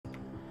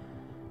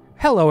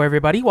Hello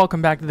everybody, welcome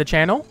back to the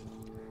channel.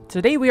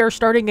 Today we are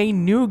starting a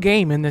new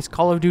game in this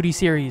Call of Duty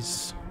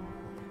series.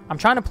 I'm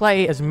trying to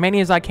play as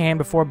many as I can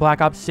before Black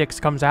Ops 6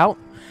 comes out.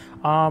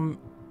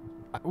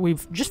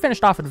 We've just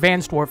finished off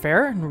Advanced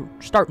Warfare, and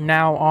we're starting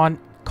now on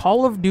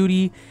Call of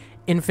Duty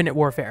Infinite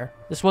Warfare.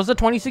 This was a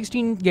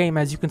 2016 game,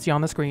 as you can see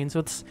on the screen, so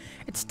it's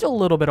still a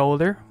little bit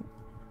older.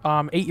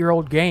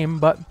 8-year-old game,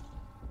 but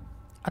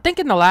I think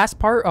in the last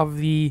part of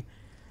the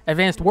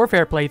Advanced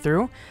Warfare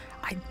playthrough,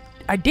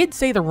 I did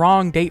say the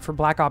wrong date for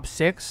Black Ops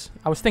 6.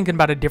 I was thinking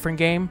about a different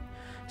game.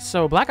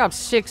 So Black Ops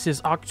 6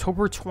 is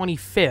October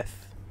 25th.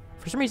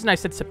 For some reason I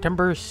said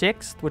September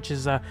 6th, which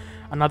is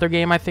another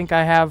game I think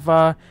I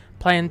have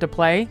planned to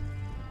play.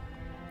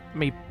 Let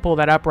me pull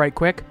that up right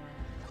quick.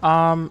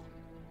 No,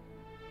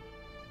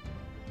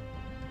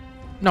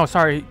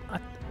 sorry.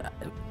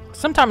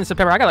 Sometime in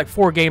September. I got like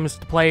 4 games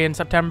to play in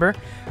September.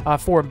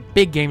 4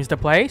 big games to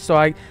play. So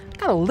I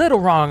got a little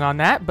wrong on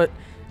that, but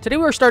today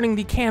we're starting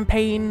the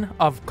campaign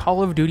of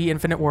Call of Duty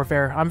Infinite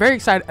Warfare. I'm very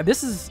excited.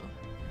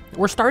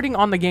 We're starting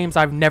on the games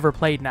I've never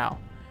played now.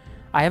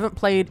 I haven't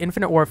played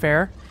Infinite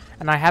Warfare,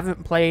 and I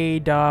haven't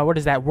played, what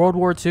is that, World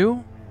War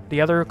II?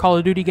 The other Call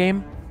of Duty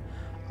game?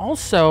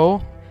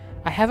 Also,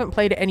 I haven't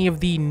played any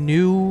of the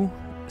new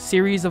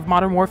series of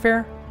Modern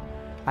Warfare.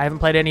 I haven't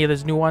played any of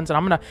those new ones, and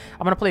I'm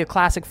gonna play a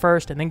classic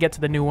first and then get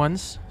to the new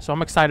ones. So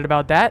I'm excited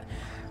about that.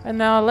 And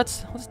now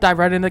let's dive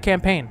right into the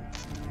campaign.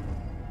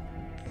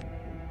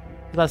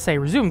 Let's say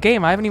resume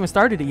game. I haven't even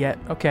started it yet.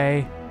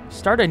 Okay,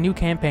 start a new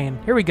campaign.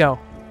 Here we go.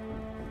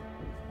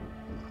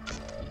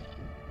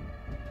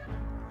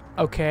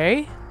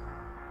 Okay.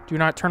 Do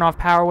not turn off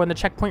power when the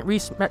checkpoint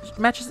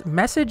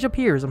message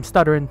appears. I'm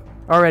stuttering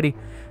already.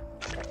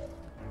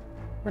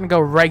 We're gonna go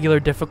regular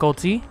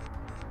difficulty.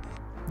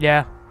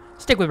 Yeah,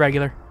 stick with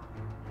regular.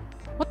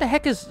 What the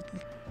heck is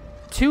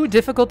 2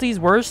 difficulties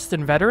worse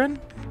than veteran?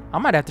 I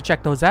might have to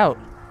check those out.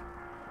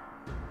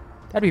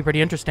 That'd be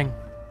pretty interesting.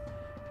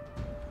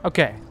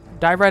 Okay,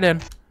 dive right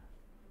in.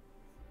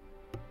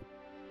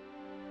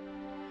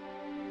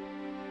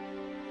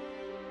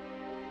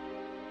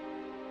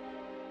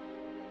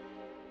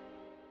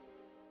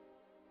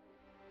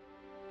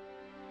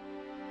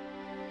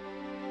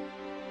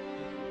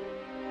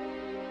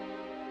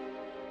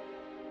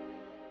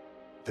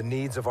 The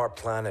needs of our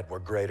planet were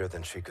greater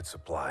than she could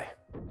supply.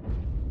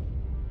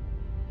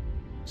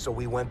 So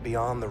we went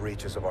beyond the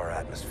reaches of our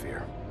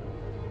atmosphere.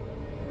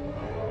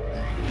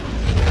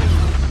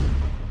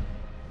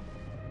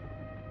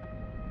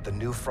 The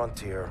new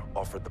frontier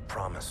offered the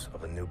promise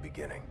of a new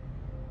beginning.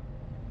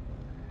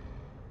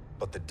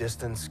 But the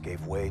distance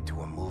gave way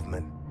to a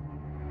movement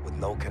with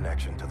no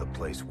connection to the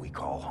place we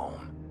call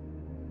home.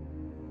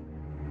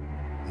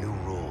 New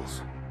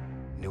rules,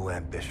 new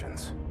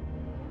ambitions,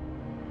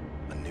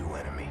 a new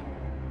enemy.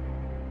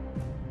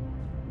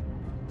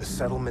 The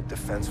Settlement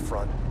Defense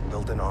Front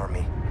built an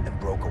army and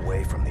broke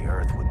away from the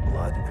Earth with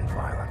blood and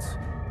violence.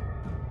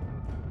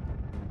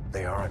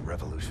 They aren't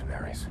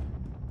revolutionaries.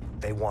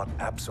 They want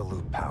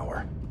absolute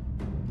power.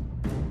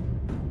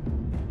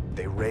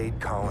 They raid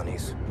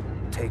colonies,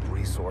 take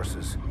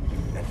resources,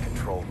 and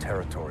control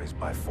territories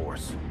by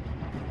force.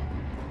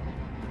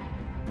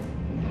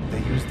 They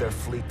use their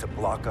fleet to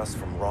block us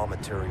from raw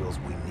materials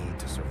we need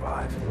to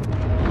survive.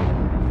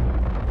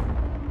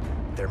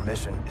 Their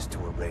mission is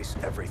to erase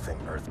everything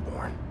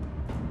Earthborn.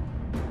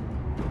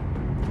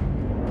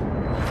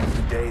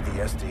 Today, the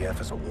SDF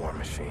is a war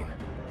machine,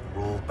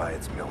 ruled by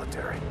its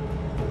military.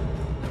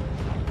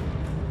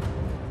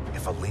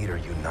 If a leader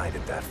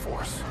united that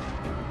force,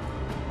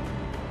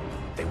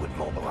 they would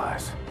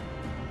mobilize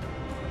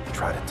and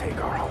try to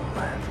take our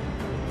homeland.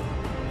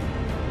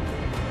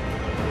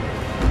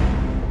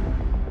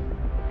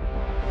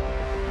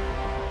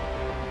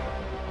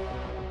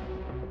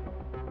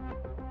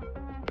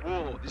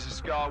 Warlord, this is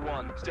Scar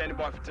 1, standing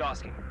by for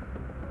tasking.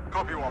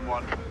 Copy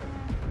 1-1.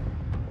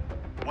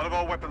 One of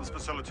our weapons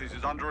facilities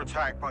is under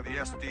attack by the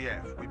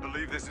SDF. We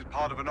believe this is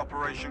part of an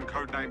operation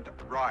codenamed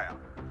Raya.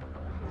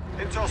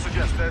 Intel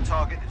suggests their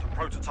target is a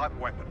prototype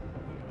weapon.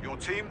 Your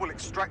team will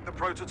extract the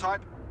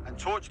prototype and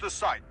torch the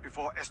site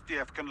before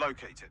SDF can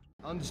locate it.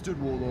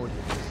 Understood, Warlord.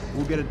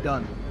 We'll get it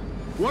done.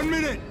 1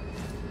 minute!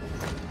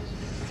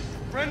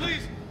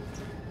 Friendlies?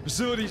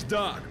 Facility's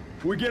dark.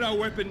 We get our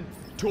weapon,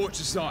 torch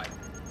the site.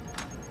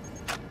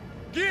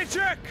 Gear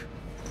check!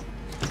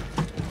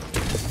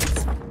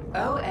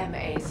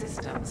 OMA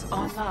systems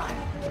online.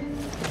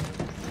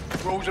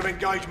 Rules of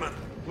engagement.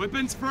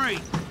 Weapons free.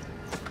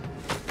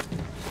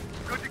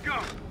 Good to go.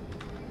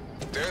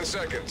 10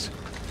 seconds.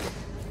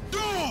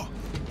 Door!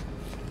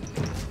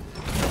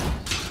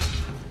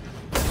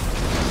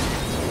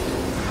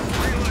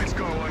 Green light's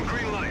going on.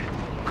 Green light.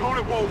 Call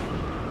it Wolf.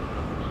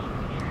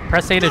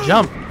 Press A to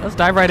jump. Let's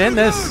dive right in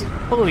this.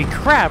 Holy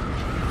crap.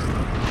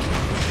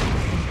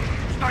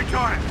 Stay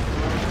tight.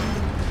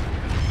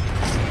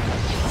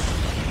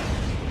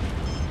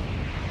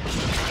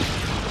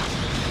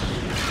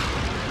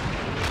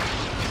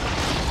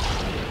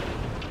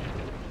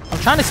 I'm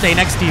trying to stay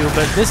next to you,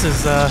 but this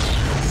is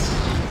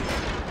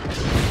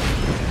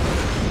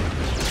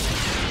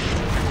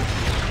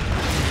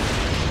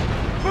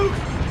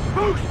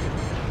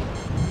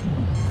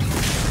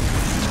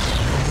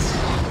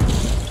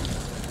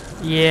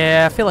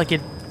Yeah, I feel like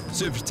it.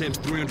 Surface temp's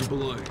 300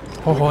 below.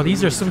 Oh,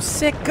 these are some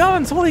sick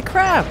guns. Holy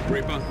crap.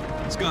 Reaper,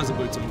 scars are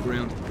boots on the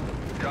ground.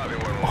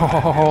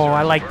 Oh,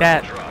 I like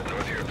that.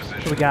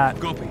 What we got?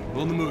 Copy,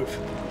 on the move.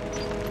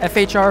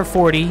 FHR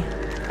 40.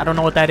 I don't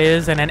know what that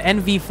is. And an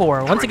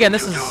NV4. Once again,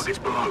 this is...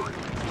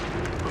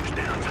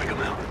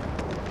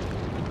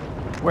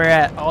 We're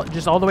at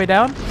just all the way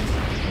down?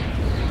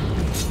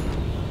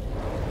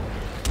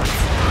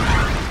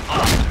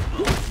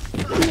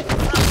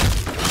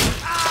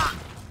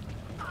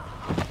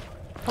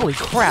 Holy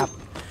crap.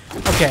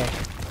 Okay.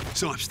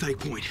 Sipes, take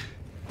point.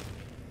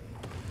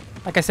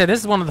 Like I said, this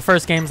is one of the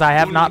first games I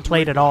have not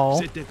played at all.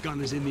 Set that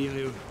gunners in the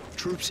AO.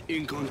 Troops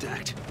in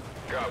contact.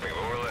 Copy,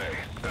 overlay.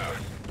 Out.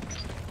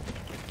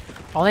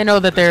 All I know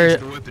that they're...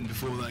 The weapon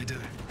before they do.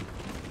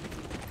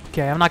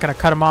 Okay, I'm not going to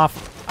cut them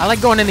off. I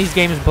like going in these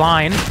games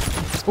blind.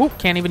 Ooh,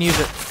 can't even use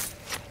it.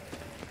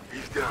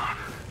 He's down.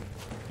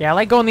 Yeah, I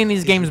like going in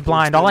these games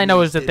blind. All I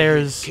know is that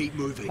there's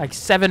like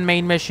 7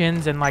 main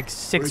missions and like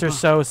 6 or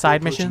so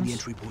side missions. The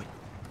entry point.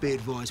 Be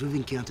advised, we've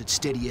encountered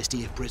steady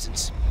SDF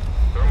presence.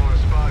 Thermal is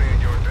spotty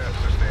at your depth,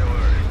 so stay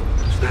alert.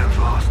 Stand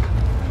fast.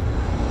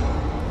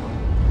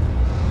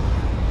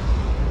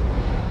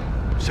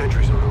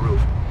 Sentries on the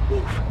roof.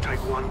 Wolf, take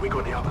one, we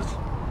got the others.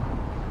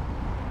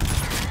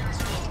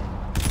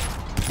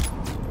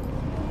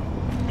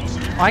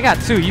 Oh, I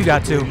got 2, you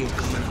got 2.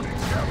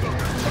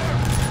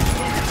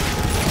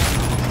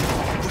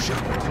 Push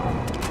up.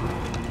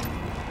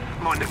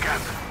 Mind the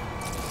gap.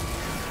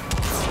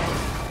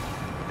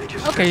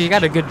 Okay, you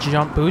got a good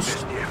jump boost.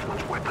 SDF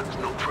wants weapons,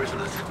 not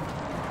prisoners.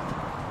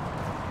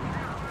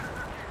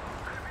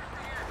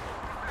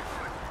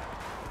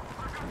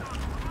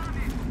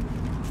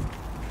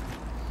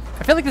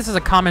 I feel like this is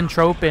a common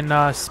trope in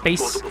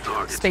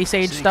space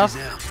age stuff.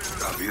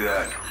 Copy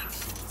that.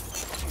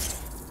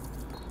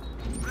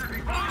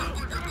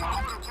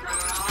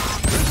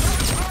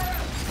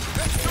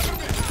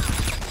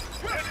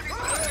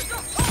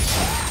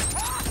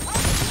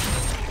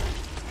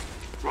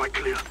 Right,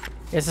 clear.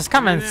 It's this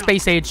common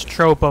space age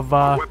trope of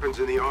Weapons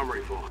in the armory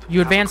vault.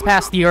 you advance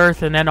past the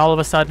Earth and then all of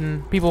a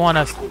sudden people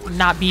want to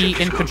not be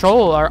in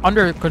control or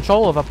under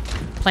control of a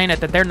planet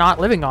that they're not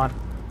living on.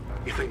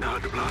 You think they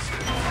heard the blast?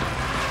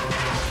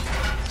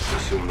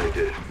 Assume they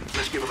did.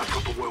 Let's give them a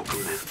proper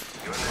welcome then.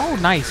 Oh,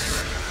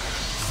 nice.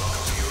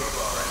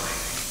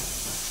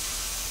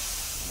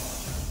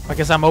 I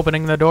guess I'm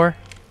opening the door.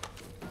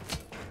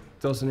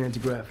 Toss an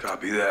anti-grav.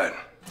 Copy that.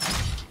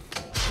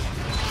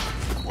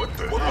 What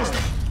was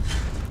that?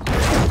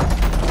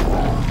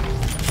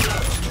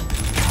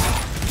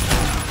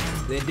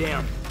 They're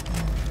down.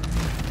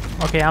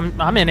 Okay,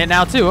 I'm in it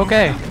now too.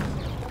 Okay.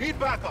 Need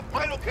backup.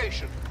 My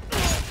location.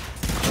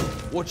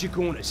 Watch your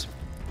corners.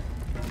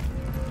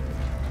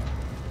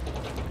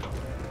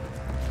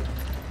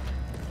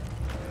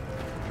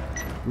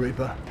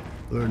 Reaper,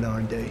 we're an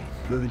R&D.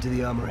 Moving to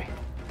the armory.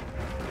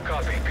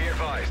 Copy. Be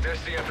advised,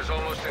 SDF is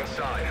almost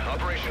inside.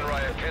 Operation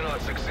Riot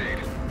cannot succeed.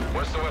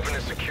 Once the weapon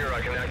is secure,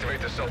 I can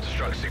activate the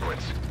self-destruct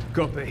sequence.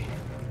 Copy.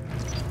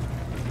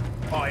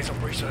 Eyes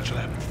on research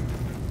lab.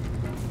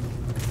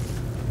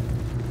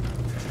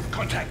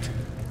 Contact.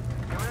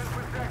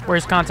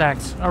 Where's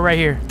contacts? Oh, right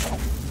here.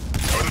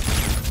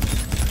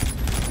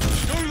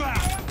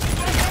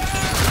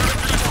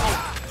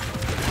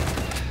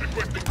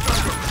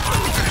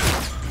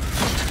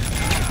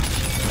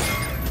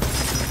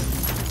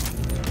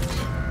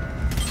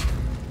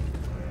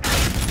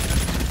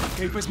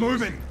 Keep us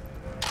moving.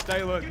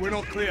 Stay alert, we're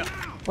not clear.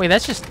 Wait,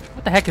 that's just...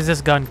 What the heck is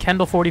this gun?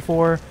 Kendall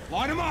 44.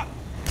 Line them up.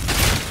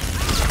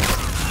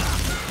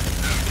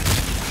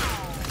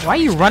 Why are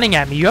you running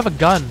at me? You have a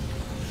gun.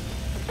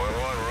 1-1,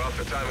 we're off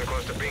the time and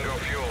close to bingo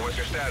fuel. What's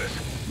your status?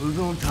 Move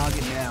on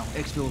target now.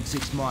 Exfil in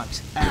 6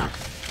 mics. Out.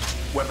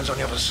 Weapons on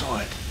the other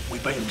side. We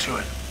beat them to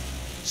it.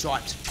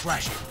 Sipes,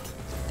 crash it.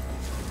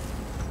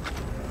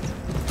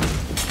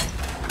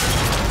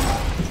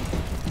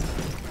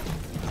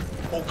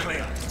 All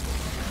clear.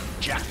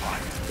 Jackpot.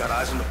 Got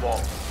eyes on the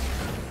ball.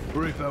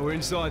 Reaper, we're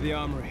inside the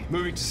armory.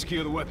 Moving to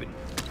secure the weapon.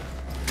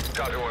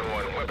 Copy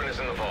 1-1. Weapon is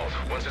in the vault.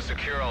 Once it's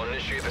secure, I'll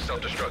initiate the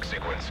self-destruct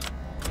sequence.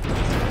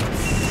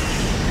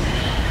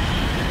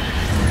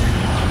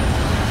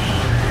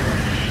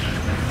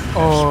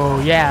 Oh,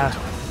 yeah.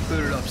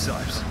 Boot it up,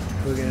 Sipes.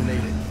 We're gonna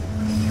need it.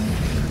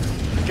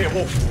 Get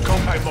Wolf.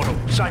 Compact model.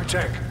 Same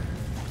tech.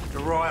 The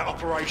riot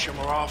operation.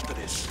 We're after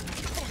this.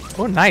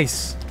 Oh,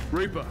 nice.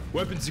 Reaper,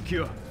 weapon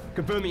secure.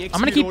 Confirming I'm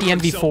gonna keep the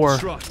execute order NV4.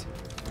 and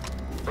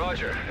self-destruct.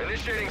 Roger.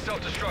 Initiating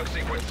self-destruct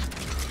sequence.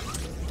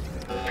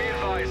 Be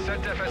advised,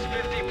 SETDEF has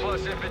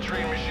 50+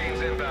 infantry and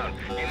machines inbound.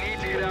 You need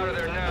to get out of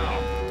there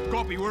now.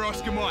 Copy, we're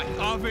Oscar Mike.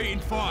 RV in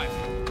 5.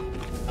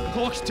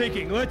 Clock's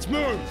ticking, let's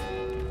move!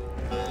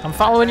 I'm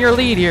following your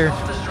lead here.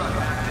 Self-destruct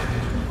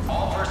active.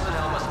 All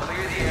personnel must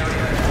clear the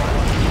area.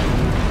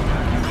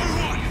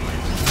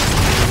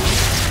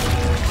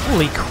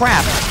 Holy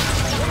crap.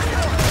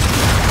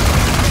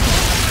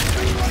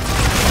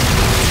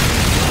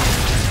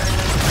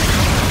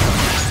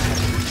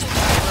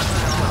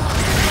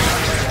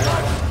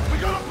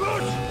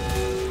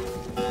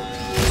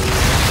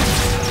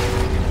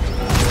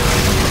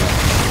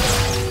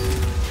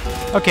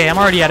 Okay, I'm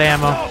already out of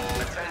ammo.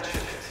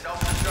 Attention,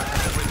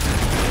 self-destruct.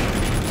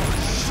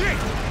 Shit!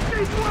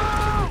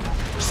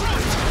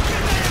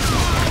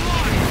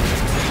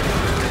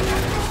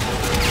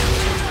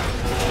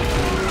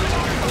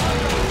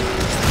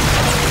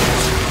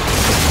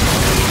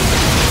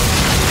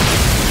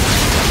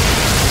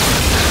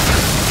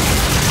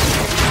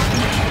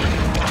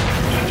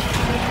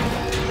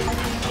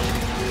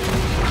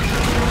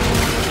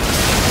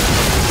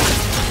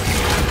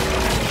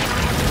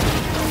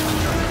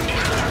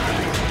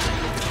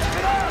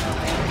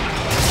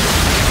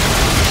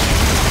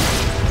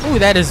 Ooh,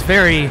 that is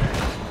very,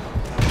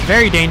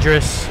 very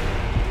dangerous.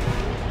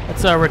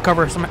 Let's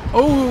recover some.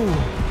 Oh!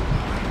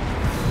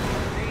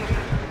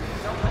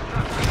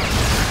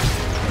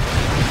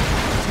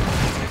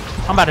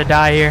 I'm about to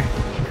die here.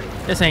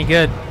 This ain't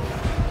good.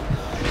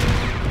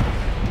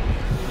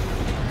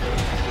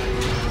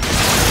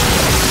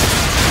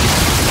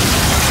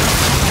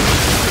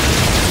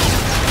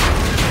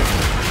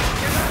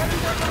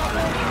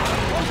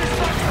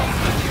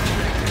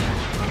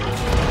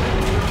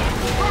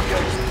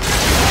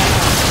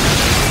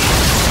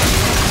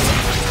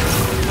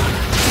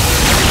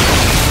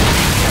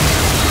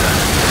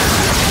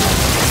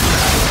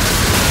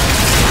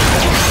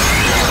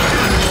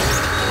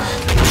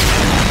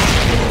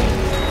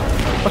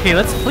 Okay,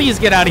 let's please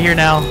get out of here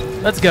now.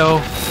 Let's go.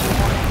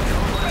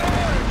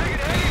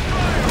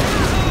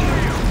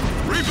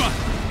 Reaper!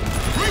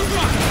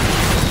 Reaper!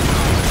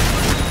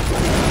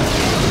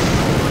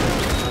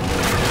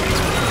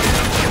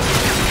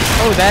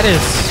 Oh,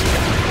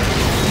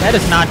 that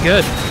is not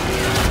good.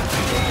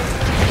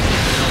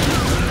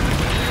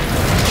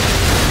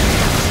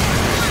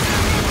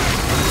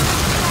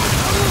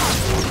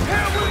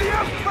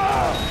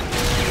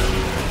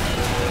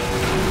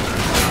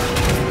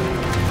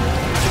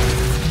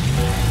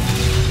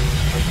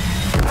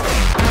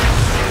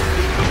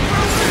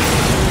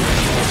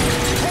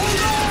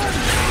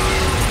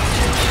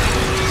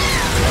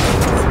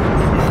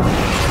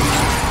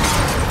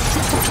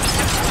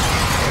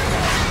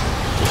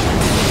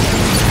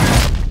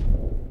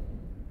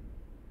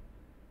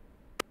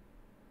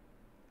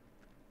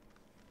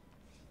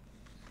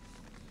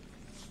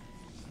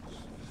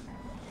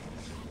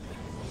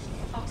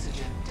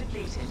 Oxygen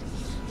depleted.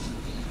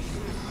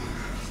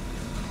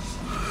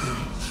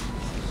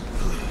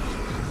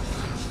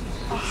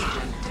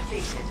 Oxygen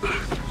depleted.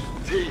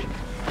 D.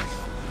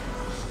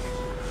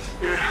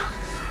 Yeah.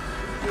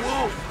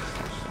 Wolf!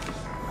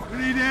 What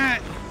are you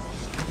at?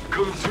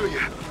 Coming to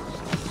you.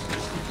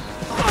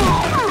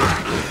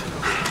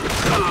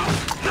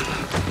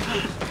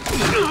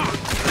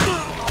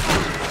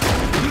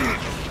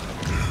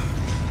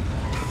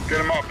 Get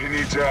him up, he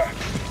needs that.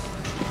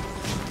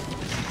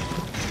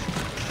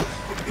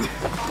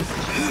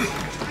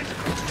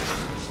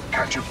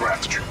 Catch your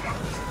breath, trooper.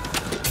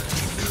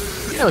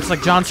 That looks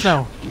like Jon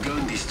Snow.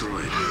 Gun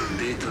destroyed.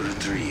 Data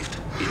retrieved.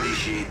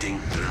 Initiating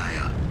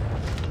Raya.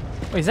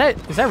 Wait,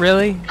 is that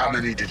really? How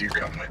many did you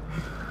come with?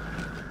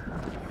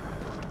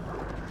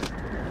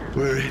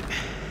 We're it.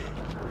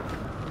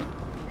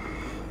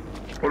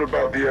 What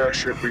about the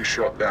airship we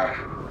shot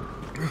down?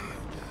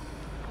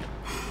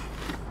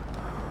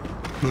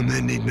 My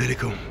men need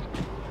medical.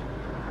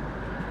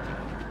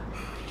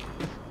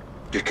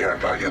 You care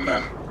about your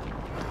men.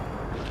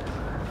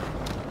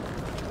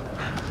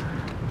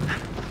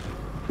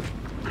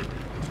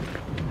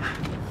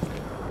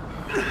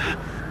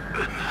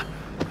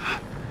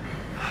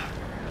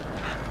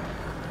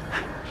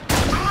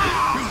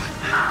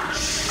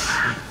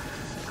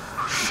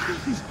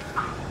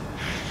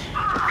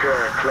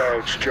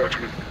 Cloud's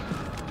judgment.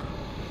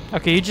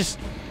 Okay, you just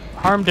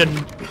harmed a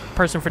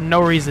person for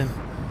no reason.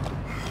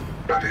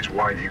 That is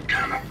why you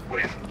cannot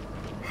win.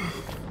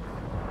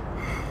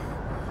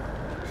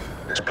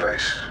 This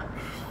place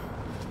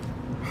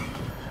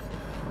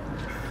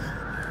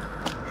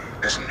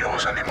isn't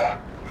yours anymore.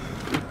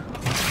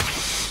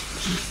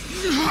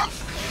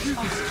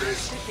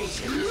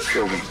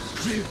 Kill them.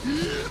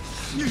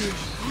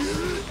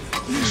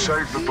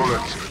 Save the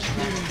bullets.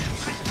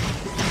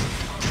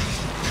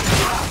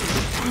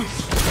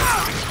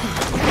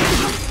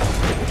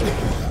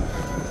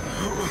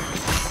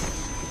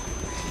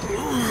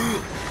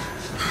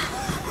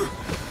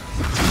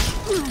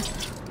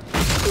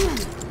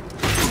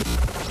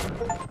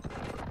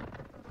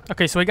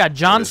 Okay, so we got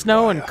Jon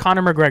Snow and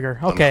Conor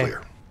McGregor. Okay.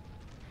 Unclear.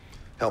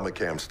 Helmet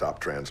cam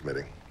stopped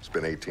transmitting. It's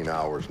been 18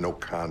 hours, no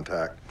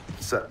contact.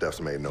 Set def's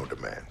made no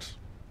demands.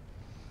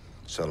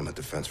 Settlement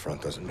Defense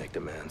Front doesn't make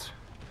demands.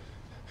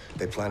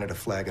 They planted a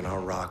flag in our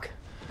rock.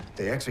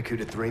 They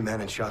executed 3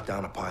 men and shot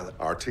down a pilot.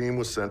 Our team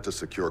was sent to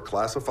secure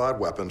classified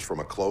weapons from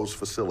a closed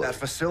facility. That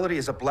facility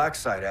is a black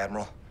site,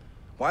 Admiral.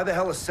 Why the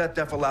hell is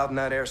SetDef allowed in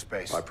that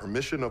airspace? By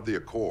permission of the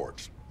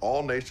Accords,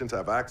 all nations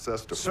have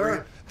access to free...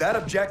 Sir, that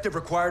objective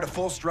required a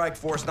full strike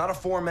force, not a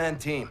 4-man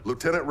team.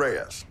 Lieutenant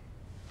Reyes,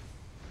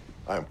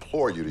 I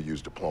implore you to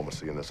use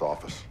diplomacy in this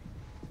office.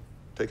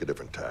 Take a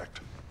different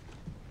tact.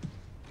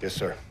 Yes,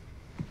 sir.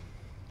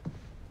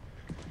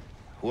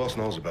 Who else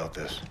knows about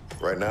this?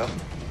 Right now,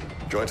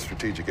 Joint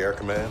Strategic Air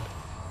Command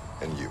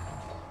and you.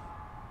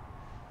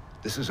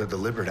 This is a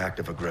deliberate act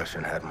of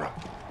aggression, Admiral.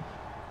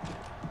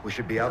 We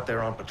should be out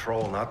there on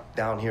patrol, not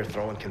down here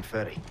throwing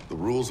confetti. The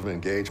rules of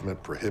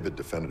engagement prohibit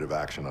definitive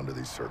action under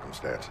these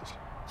circumstances.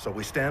 So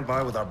we stand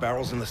by with our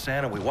barrels in the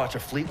sand and we watch a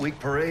Fleet Week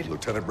parade?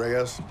 Lieutenant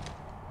Reyes,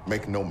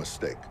 make no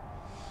mistake.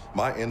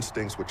 My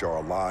instincts, which are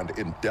aligned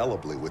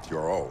indelibly with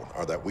your own,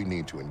 are that we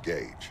need to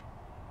engage.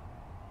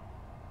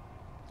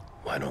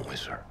 Why don't we,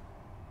 sir?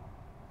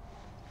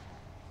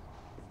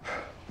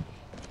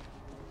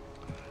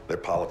 They're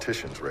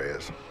politicians,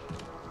 Reyes.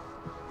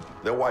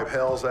 They'll wipe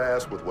hell's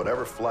ass with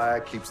whatever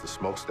flag keeps the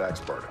smokestacks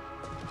burning.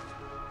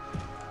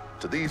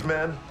 To these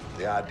men,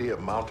 the idea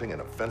of mounting an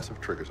offensive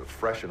triggers a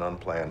fresh and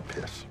unplanned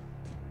piss.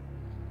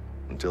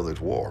 Until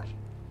there's war,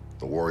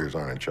 the warriors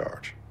aren't in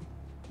charge.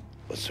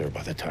 But, sir,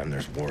 by the time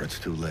there's war, it's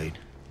too late.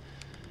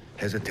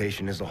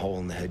 Hesitation is a hole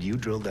in the head. You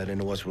drilled that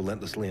into us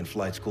relentlessly in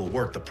flight school.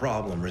 Work the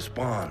problem,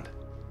 respond.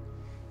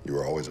 You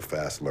were always a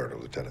fast learner,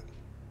 Lieutenant.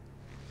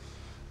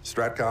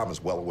 STRATCOM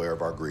is well aware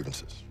of our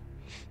grievances.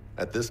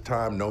 At this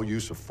time, no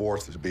use of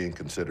force is being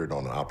considered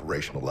on an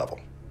operational level.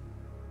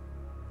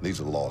 These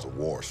are the laws of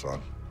war,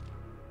 son.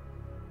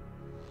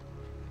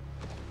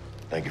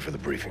 Thank you for the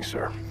briefing,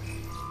 sir.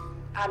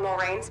 Admiral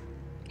Reyes,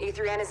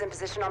 E3N is in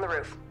position on the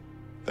roof.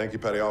 Thank you,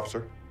 Petty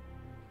Officer.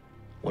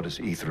 What is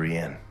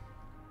E3N?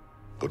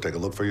 Go take a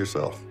look for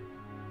yourself.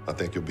 I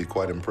think you'll be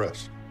quite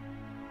impressed.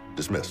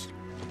 Dismissed.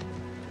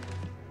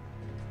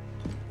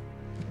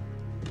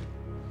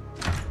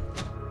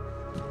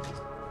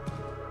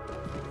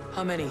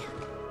 How many?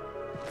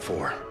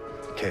 4.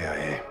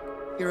 KIA.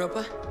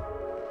 Europa?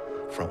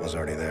 Front was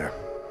already there.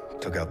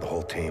 Took out the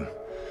whole team.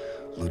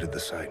 Looted the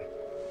site.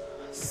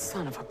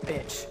 Son of a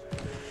bitch.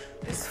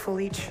 This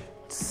fleet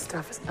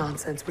stuff is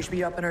nonsense. We should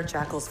be up in our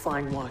jackals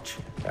flying watch.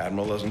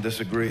 Admiral doesn't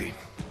disagree.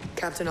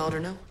 Captain Alder,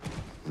 no?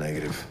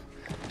 Negative.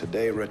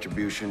 Today,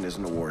 Retribution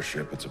isn't a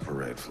warship, it's a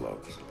parade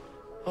float.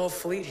 Whole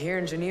fleet here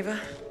in Geneva?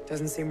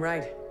 Doesn't seem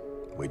right.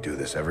 We do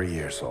this every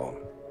year, Saul.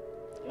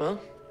 Well,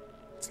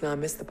 let's not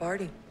miss the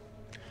party.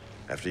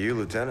 After you,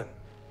 Lieutenant.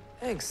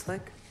 Thanks,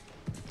 Slick.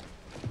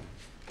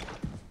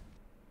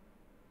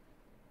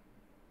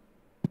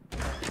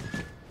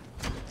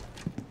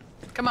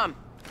 Come on.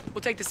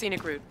 We'll take the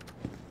scenic route.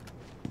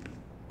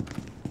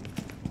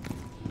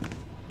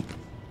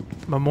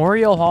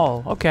 Memorial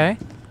Hall. Okay.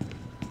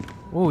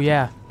 Oh,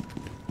 yeah.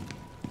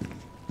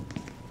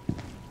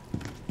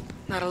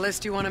 Not a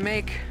list you want to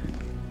make.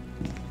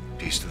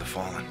 Peace to the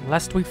fallen.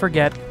 Lest we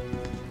forget.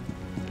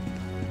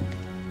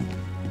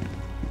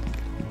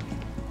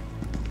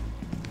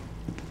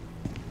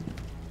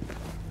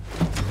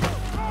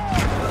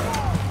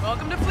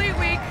 Welcome to Fleet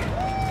Week.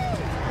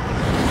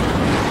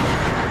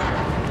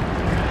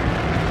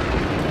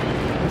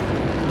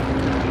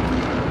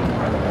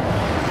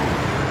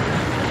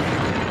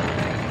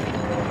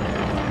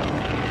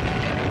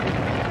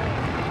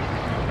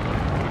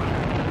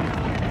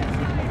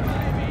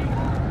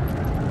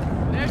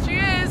 There she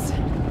is.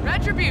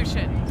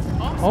 Retribution.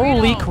 Home sweet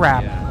Holy home.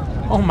 crap.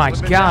 Oh my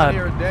What's been god. down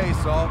here a day,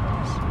 Salt?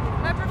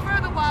 I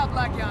prefer the wild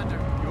black yonder.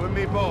 You and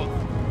me both.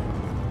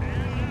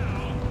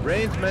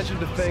 Raines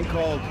mentioned a thing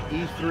called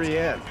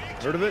E3N.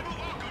 Heard of it?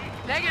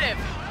 Negative.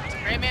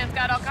 Gray man's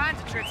got all kinds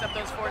of tricks up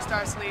those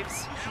 4-star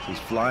sleeves. He's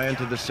flying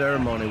to the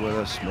ceremony with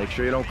us. Make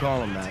sure you don't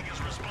call him that.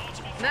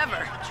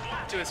 Never.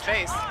 To his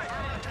face.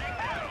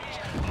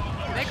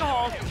 Make a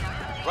hole.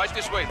 Right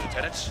this way,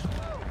 lieutenants.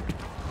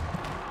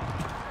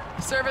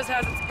 Service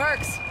has its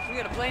perks. We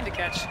got a plane to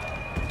catch.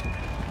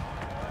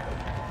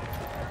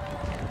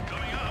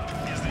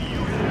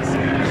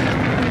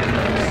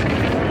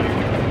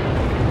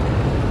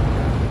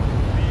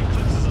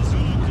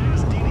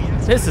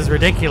 This is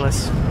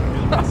ridiculous.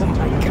 Oh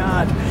my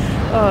god.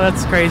 Oh,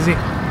 that's crazy.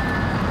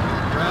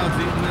 Crowd's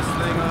eating this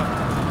thing up.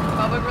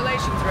 Public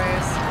relations,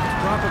 Reyes.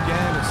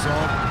 Propaganda,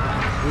 Salt.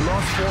 We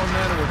lost 4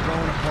 men and we're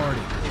throwing a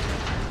party.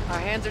 Our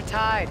hands are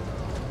tied.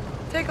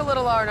 Take a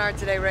little R&R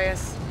today,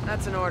 Reyes.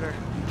 That's an order.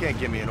 You can't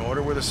give me an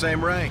order. We're the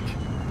same rank.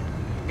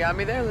 Got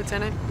me there,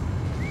 Lieutenant.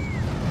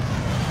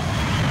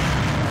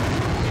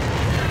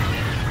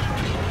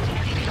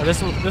 Oh,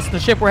 this is the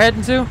ship we're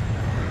heading to?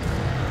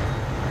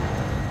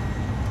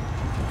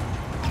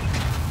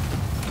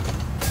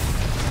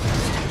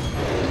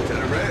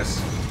 Lieutenant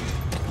Reyes.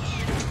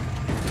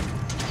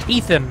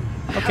 Ethan.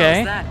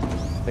 Okay. How's that?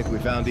 I think we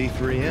found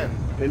E3N.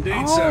 Indeed,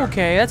 Oh, sir.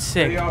 okay, that's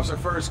sick. Petty Officer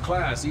First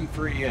Class,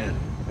 E3N.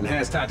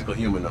 Enhanced Tactical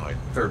Humanoid.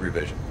 3rd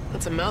Revision.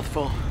 That's a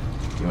mouthful.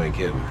 You ain't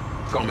kidding.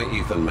 Call me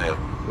Ethan, ma'am.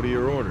 What are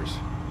your orders?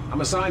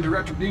 I'm assigned to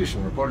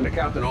Retribution, reporting to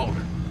Captain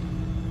Alder.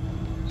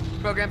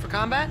 Program for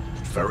combat?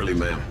 Thoroughly,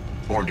 ma'am.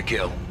 Born to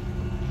kill.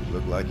 You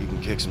look like you can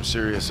kick some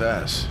serious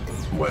ass.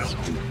 Well,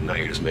 now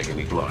you're just making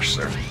me blush,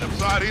 sir. Step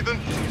aside, Ethan.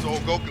 This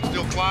old goat can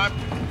still climb.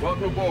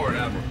 Welcome aboard,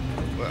 Admiral.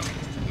 Well,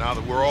 now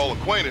that we're all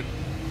acquainted,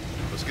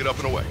 let's get up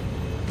and away.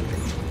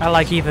 I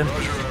like Ethan.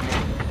 Roger,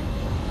 Admiral.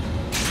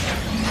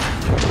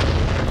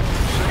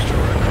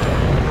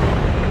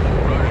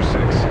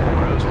 6.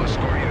 Rounds will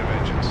escort you to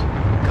Vengeance.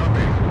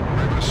 Copy.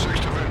 Red was 6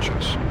 to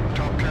Vengeance.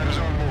 Top Cat is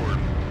on board.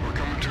 We're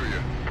coming to you.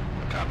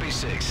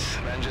 Copy 6.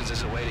 Vengeance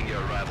is awaiting your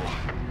arrival.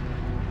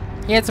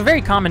 Yeah, it's a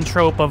very common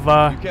trope of,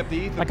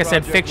 like I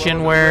said,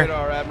 fiction where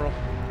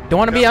don't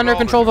want to be under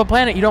control of a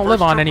planet you don't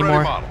live on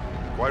anymore.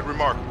 Quite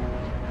remarkable.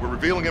 We're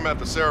revealing him at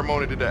the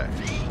ceremony today.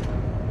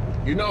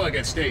 You know I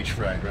got stage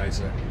fright, right,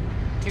 sir?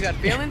 You got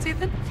feelings,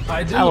 Ethan?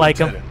 I do, I like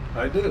him. Lieutenant.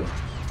 I do.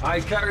 I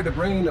carry the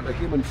brain of a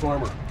human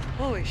farmer.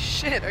 Holy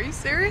shit, are you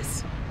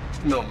serious?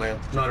 No, ma'am.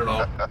 Not at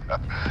all.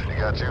 You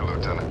got you,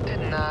 Lieutenant.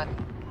 Did not.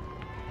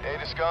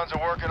 Aegis guns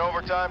are working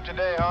overtime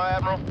today, huh,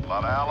 Admiral? A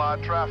lot of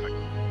Allied traffic.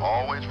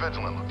 Always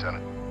vigilant,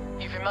 Lieutenant.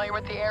 You familiar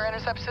with the air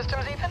intercept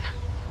systems, Ethan?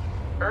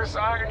 Earth's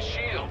Iron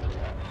Shield.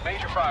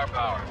 Major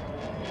firepower.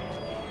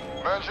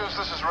 Vengeance,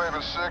 this is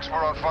Raven 6.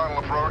 We're on final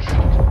approach.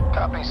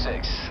 Copy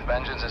 6.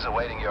 Vengeance is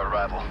awaiting your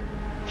arrival.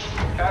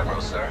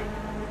 Admiral, sir.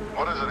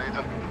 What is it,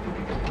 Ethan?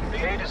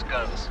 The Aegis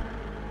guns.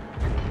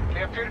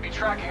 They appear to be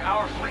tracking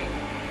our fleet.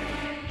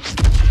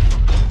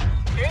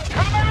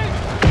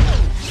 Incoming!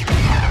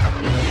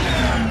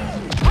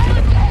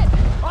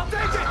 I'll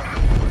take it!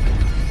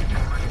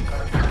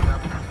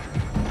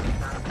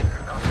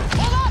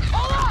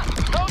 Hold on!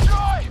 No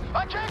joy!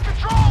 I can't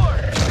control her!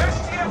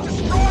 STF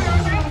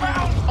destroyers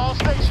inbound! All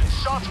stations,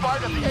 shots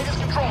fired at the Aegis